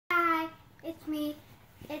me.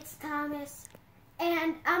 It's Thomas.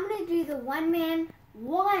 And I'm going to do the one man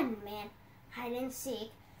hide and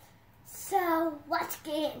seek. So, let's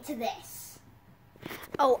get into this.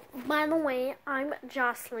 Oh, by the way, I'm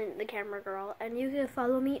Jocelyn, the camera girl, and you can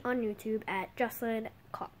follow me on YouTube at Jocelyn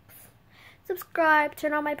Cox. Subscribe,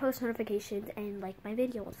 turn on my post notifications, and like my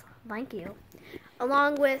videos. Thank you.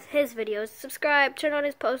 Along with his videos, subscribe, turn on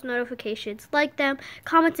his post notifications, like them,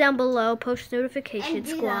 comment down below, post notification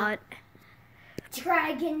squad.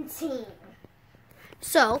 Dragon Team.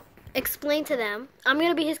 So, explain to them. I'm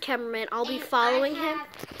going to be his cameraman. I'll be following him.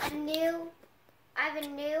 I have a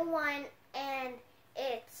new one, and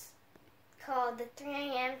it's called the 3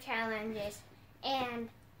 a.m. challenges, and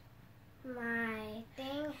my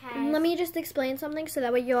thing has... Let me just explain something so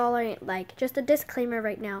that way you all aren't like, just a disclaimer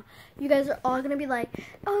right now. You guys are all going to be like,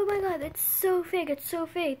 oh my god, it's so fake,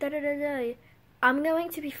 da da da da. I'm going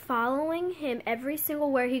to be following him every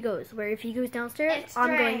single where he goes. Where if he goes downstairs,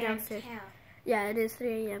 I'm going downstairs. Yeah, it is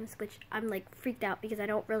 3 a.m., which I'm like freaked out because I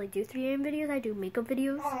don't really do 3 a.m. videos. I do makeup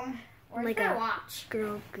videos. Where's like my a watch?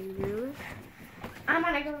 Girl guru. I'm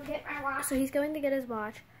gonna go get my watch. So he's going to get his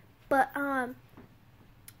watch. But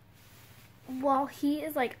while he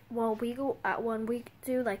is like, while we go at one, we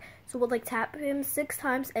do like, so we'll like tap him 6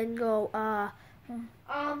 times and go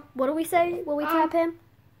what do we say when we tap him?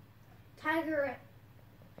 Tiger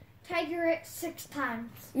it 6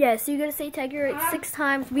 times. Yeah, so you're gonna say tiger it 6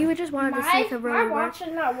 times. We would just wanted to see if it really works. My watch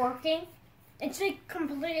is not working. It's like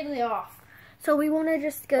completely off. So we want to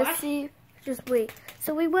just go see, just wait.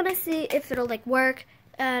 So we want to see if it'll like work,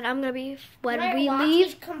 and I'm gonna be when we leave. My watch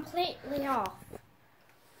is completely off.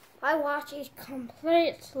 My watch is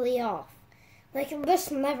completely off. Like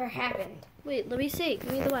this never happened. Wait, let me see.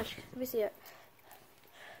 Give me the watch. Let me see it.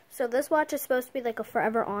 So this watch is supposed to be like a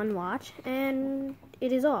forever on watch, and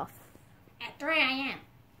it is off. At 3 a.m.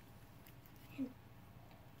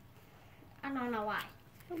 I don't know why.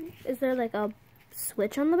 Is there like a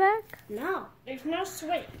switch on the back? No, there's no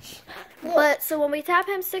switch. But so when we tap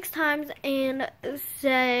him 6 times and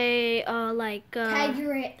say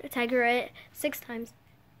tiger it 6 times.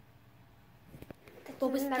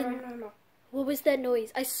 What was that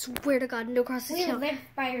noise? I swear to God, no crosses count. You live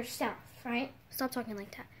by yourself, right? Stop talking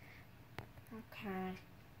like that.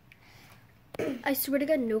 Okay. I swear to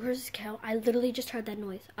God, no curses count. I literally just heard that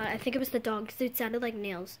noise. I think it was the dog because it sounded like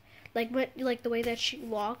nails. Like the way that she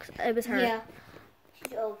walks, it was her. Yeah.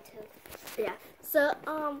 She's old too. Yeah. So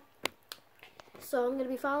I'm gonna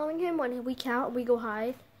be following him when we count. We go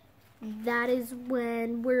high. That is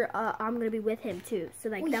when I'm gonna be with him too. So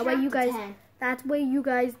like that way you guys. That's way you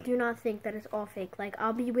guys do not think that it's all fake. Like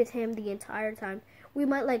I'll be with him the entire time. We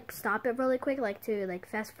might like stop it really quick, like to like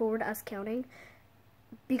fast forward us counting.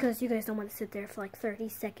 Because you guys don't want to sit there for like 30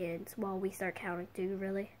 seconds while we start counting, do you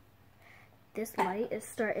really? This light is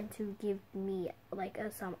starting to give me like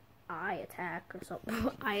some eye attack or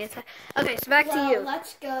something. Eye attack. Okay, so back to you.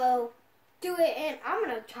 Let's go do it, and I'm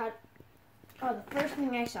going to try. Oh, the first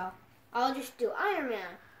thing I saw. I'll just do Iron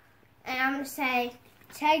Man. And I'm going to say,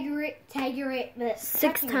 tiger it, but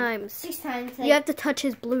 6 times. 6 times. Like, you have to touch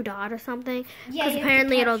his blue dot or something. Yeah, because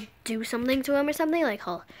apparently it'll do something to him or something. Like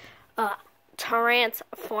he'll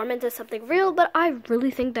transform into something real, but I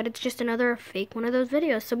really think that it's just another fake one of those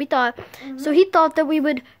videos. So we thought, so he thought that we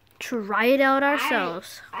would try it out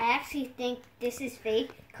ourselves. I actually think this is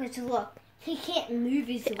fake because look, he can't move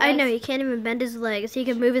his legs. I know, he can't even bend his legs. He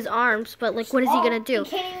can move his arms, but like, what is he gonna do?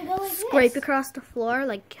 He can't even go like Scrape this. across the floor,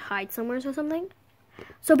 like hide somewhere or something?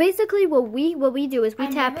 So basically, what we do is we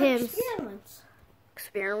tap him.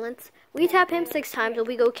 Experiments. We tap him 6 times, and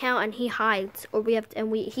we go count, and he hides, or we have to,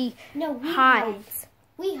 and he hides.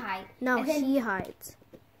 We hide. No, he hides.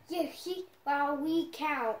 Yeah, while we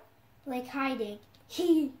count, like hiding,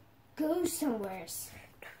 he goes somewhere.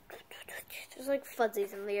 There's like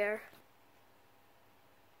fuzzies in the air.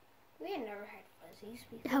 We had never had fuzzies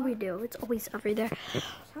before. Yeah, we do. It's always over there.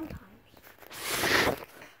 Sometimes.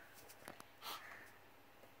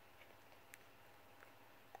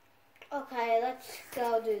 Okay, let's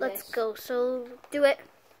go do this. Let's go. So, do it.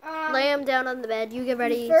 Lay him down on the bed. You get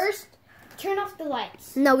ready. First, turn off the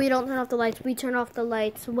lights. No, we don't turn off the lights. We turn off the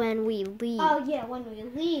lights when we leave. Oh, yeah, when we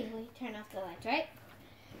leave, we turn off the lights, right?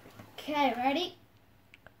 Okay, ready?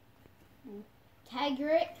 Tiger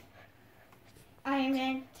it. Iron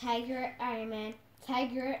Man. Tiger it. Iron Man.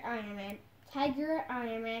 Tiger it. Iron Man. Tiger it.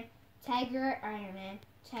 Iron Man. Tiger it. Iron Man.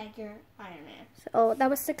 Tiger, Iron Man. So that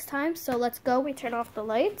was 6 times. So let's go. We turn off the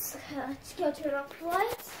lights. Okay, let's go turn off the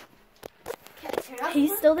lights. Okay, turn off.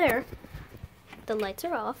 He's still there. The lights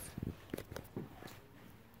are off.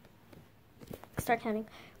 Start counting.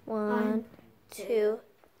 1, 2,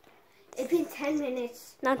 It's been 10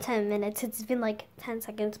 minutes. Not 10 minutes. It's been like 10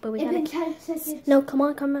 seconds, but we It's gotta... been 10 seconds. No, come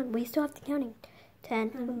on. We still have to counting.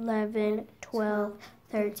 10, 11, 12,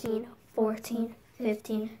 13, 14,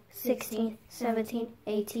 15, 16, 17,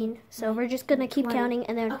 18. So we're just gonna keep counting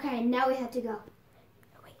and then... Okay, now we have to go.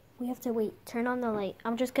 Wait, we have to wait. Turn on the light.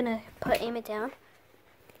 I'm just gonna aim it down.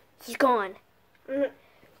 He's gone.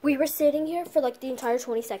 We were sitting here for like the entire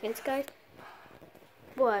 20 seconds, guys.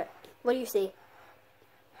 What? What do you see?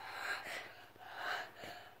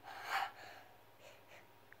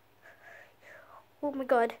 Oh my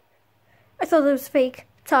god. I thought it was fake.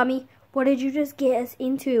 Tommy, what did you just get us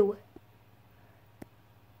into?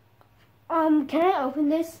 Can I open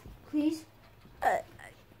this, please?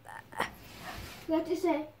 You have to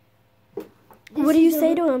say. What do you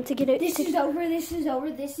say to him to get it? This is over, this is over,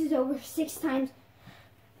 this is over 6 times,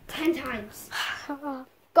 10 times.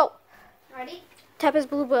 Go. Ready? Tap his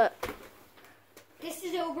blue butt. This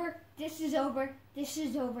is over, this is over, this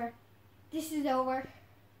is over, this is over,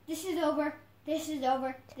 this is over, this is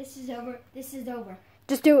over, this is over, this is over.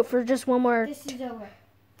 Just do it for just one more. This is over.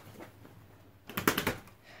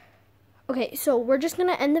 Okay, so we're just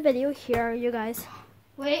gonna end the video here, you guys.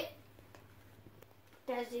 Wait.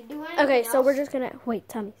 Does he do anything Okay, else? so we're just gonna wait.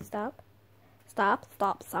 Tommy, stop.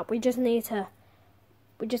 We just need to.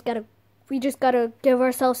 We just gotta give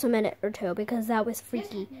ourselves a minute or two because that was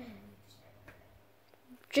freaky.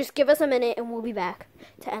 Just give us a minute and we'll be back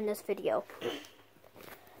to end this video.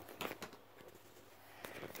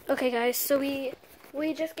 Okay, guys. So we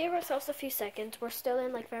just gave ourselves a few seconds. We're still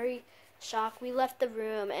in like very shock. We left the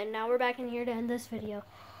room and now we're back in here to end this video.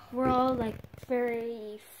 We're all like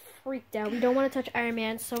very freaked out. We don't want to touch Iron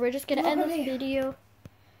Man, so we're just gonna end this video.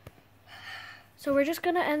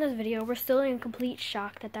 We're still in complete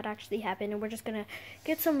shock that actually happened, and we're just gonna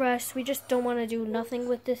get some rest. We just don't want to do nothing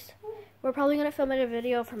with this. We're probably gonna film a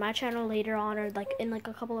video for my channel later on, or like in like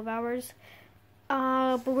a couple of hours.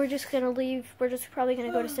 But we're just gonna leave. We're just probably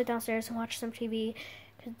gonna go to sit downstairs and watch some TV.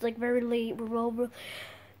 Cause it's like very late. We're all really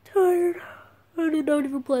tired. I did not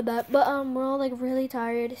even play that, but we're all like really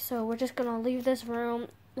tired. So we're just gonna leave this room.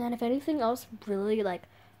 And if anything else really like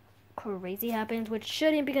crazy happens, which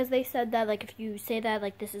shouldn't, because they said that like if you say that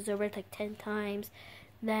like this is over like 10 times,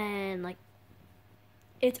 then like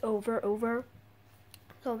it's over.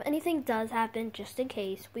 So if anything does happen, just in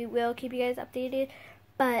case, we will keep you guys updated.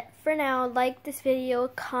 But for now, like this video,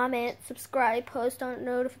 comment, subscribe, post on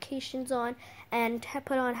notifications on, and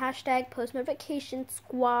put on hashtag post notification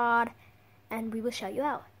squad, and we will shout you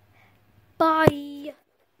out. Bye.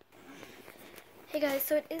 Hey guys,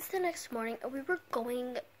 so it is the next morning, and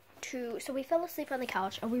so we fell asleep on the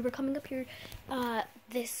couch, and we were coming up here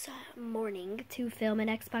this morning to film an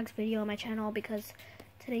Xbox video on my channel because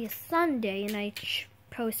today is Sunday, and I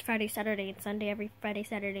post Friday, Saturday, and Sunday, every Friday,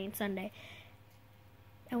 Saturday, and Sunday.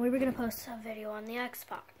 And we were going to post a video on the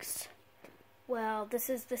Xbox. Well, this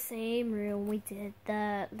is the same room we did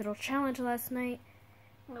the little challenge last night.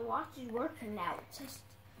 My watch is working now. It says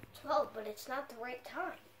 12, but it's not the right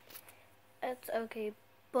time. That's okay,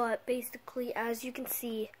 but basically, as you can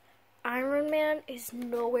see, Iron Man is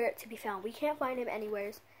nowhere to be found. We can't find him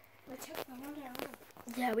anywhere.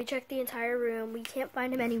 Yeah, we checked the entire room. We can't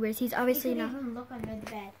find him anywhere. He's obviously not. Even look under the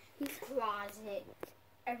bed. He's closet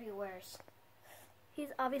everywhere. He's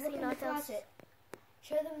obviously not downstairs.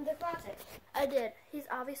 Show them the closet. I did. He's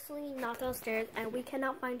obviously not downstairs, and we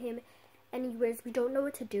cannot find him anywhere. We don't know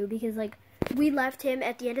what to do because like. We left him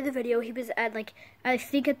at the end of the video. He was at like, I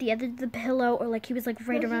think at the end of the pillow, or like he was like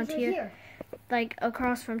right around here, like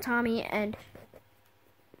across from Tommy, and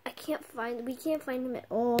we can't find him at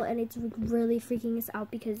all, and it's really freaking us out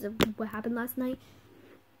because of what happened last night.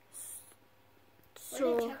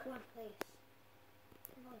 So we didn't check one place.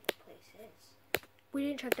 I don't know what the place is. We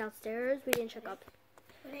didn't check downstairs. We didn't check up.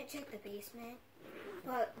 We didn't check the basement.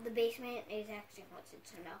 But the basement is actually haunted,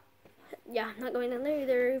 so no. Yeah, I'm not going down there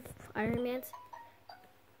either. Iron Man's. God,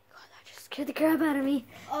 that just scared the crap out of me.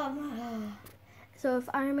 So if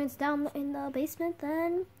Iron Man's down in the basement,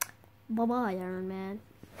 then bye-bye, Iron Man.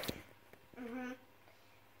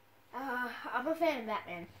 I'm a fan of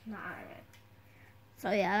Batman, not Iron Man.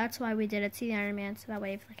 So yeah, that's why we did it. See the Iron Man, so that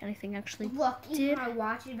way if like anything actually look, even my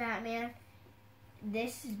watch is Batman.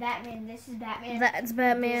 This is Batman. This is Batman. That's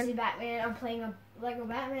Batman. This is Batman. I'm playing a Lego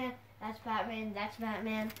Batman. That's Batman. That's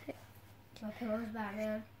Batman. My pillow's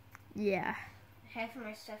Batman. Yeah. Half of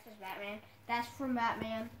my stuff is Batman. That's from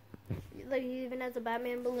Batman. Like he even has a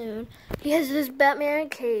Batman balloon. He has this Batman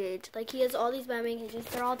cage. Like he has all these Batman cages.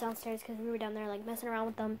 They're all downstairs because we were down there like messing around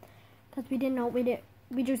with them. Because we didn't know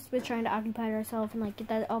we just was trying to occupy ourselves and like get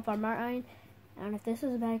that off our mind. And if this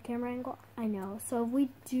is a bad camera angle, I know. So if we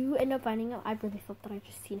do end up finding him, I really thought that I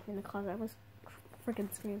just seen him in the closet. I was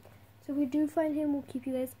freaking screamed. So if we do find him, we'll keep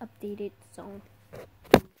you guys updated. So,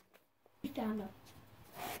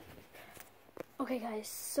 okay, guys.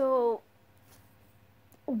 So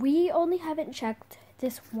we only haven't checked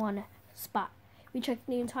this one spot. We checked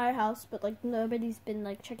the entire house, but like nobody's been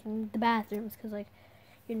like checking the bathrooms because like,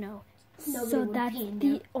 you know. So that's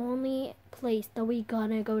the only place that we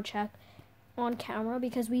gonna go check on camera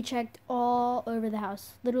because we checked all over the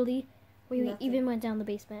house. Literally, we even went down the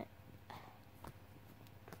basement.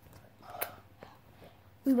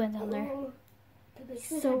 We went down there.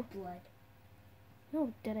 So blood. No,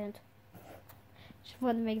 it didn't. Just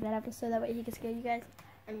wanted to make that episode that way he could scare you guys.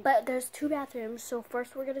 But there's 2 bathrooms, so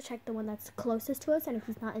first we're gonna check the one that's closest to us, and if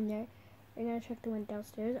he's not in there, we're gonna check the one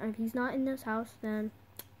downstairs. And if he's not in this house, then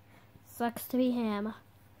sucks to be him.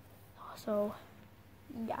 So,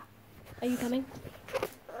 yeah. Are you coming?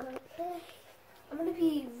 Okay. I'm gonna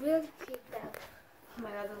be really creeped out. Oh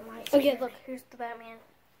my god, okay, look, here's the Batman.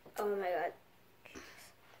 Oh my god.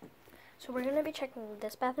 So we're gonna be checking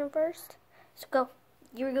this bathroom first. So go.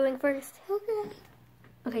 You were going first. Okay.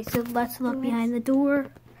 Okay, so let's look behind the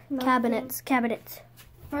door. Cabinets.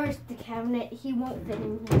 First, the cabinet. He won't fit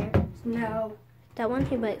in here. No. That one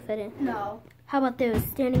he might fit in. No. How about those?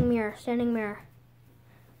 Standing mirror.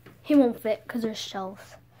 He won't fit because there's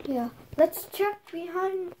shelves. Yeah. Let's check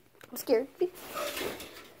behind. I'm scared.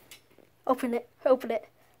 Open it.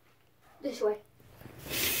 This way.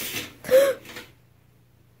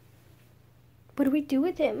 What do we do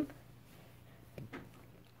with him?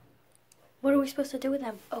 What are we supposed to do with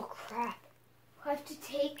him? Oh crap. I have to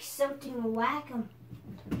take something and whack him.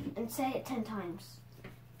 And say it 10 times.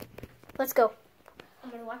 Let's go. I'm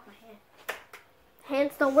gonna whack my hand.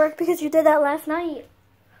 Hands don't work because you did that last night.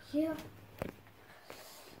 Yeah.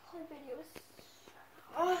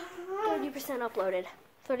 30% uploaded.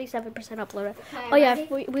 37% uploaded. Okay, oh yeah,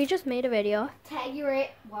 we just made a video. Tiger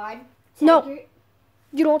it. One. No.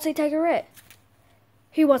 You don't say Tiger it.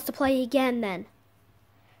 He wants to play again then.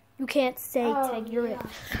 You can't say Tiger it.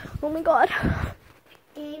 Oh my god.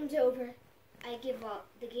 Game's over. I give up.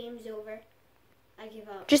 The game's over. I give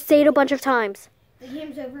up. Just say it a bunch of times. The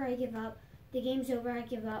game's over. I give up. The game's over. I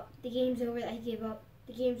give up. The game's over. I give up.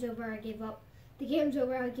 The game's over. I give up. The game's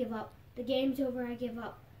over. I give up. The game's over. I give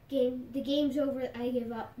up. The game's over. I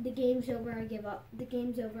give up. The game's over. I give up. The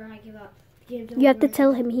game's over. I give up. The game's over. You have to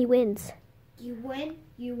tell him he wins. You win.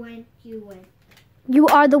 You win. You win. You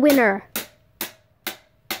are the winner.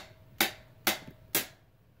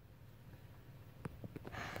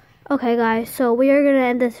 Okay, guys. So we are gonna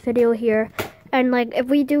end this video here, and like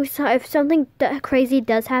if something crazy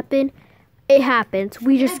does happen, it happens.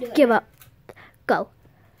 We just give up. Go.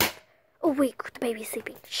 Oh wait, the baby's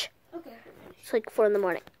sleeping. Shh. Okay. It's like 4 in the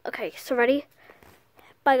morning. Okay, so ready?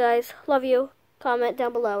 Bye guys. Love you. Comment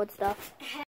down below and stuff.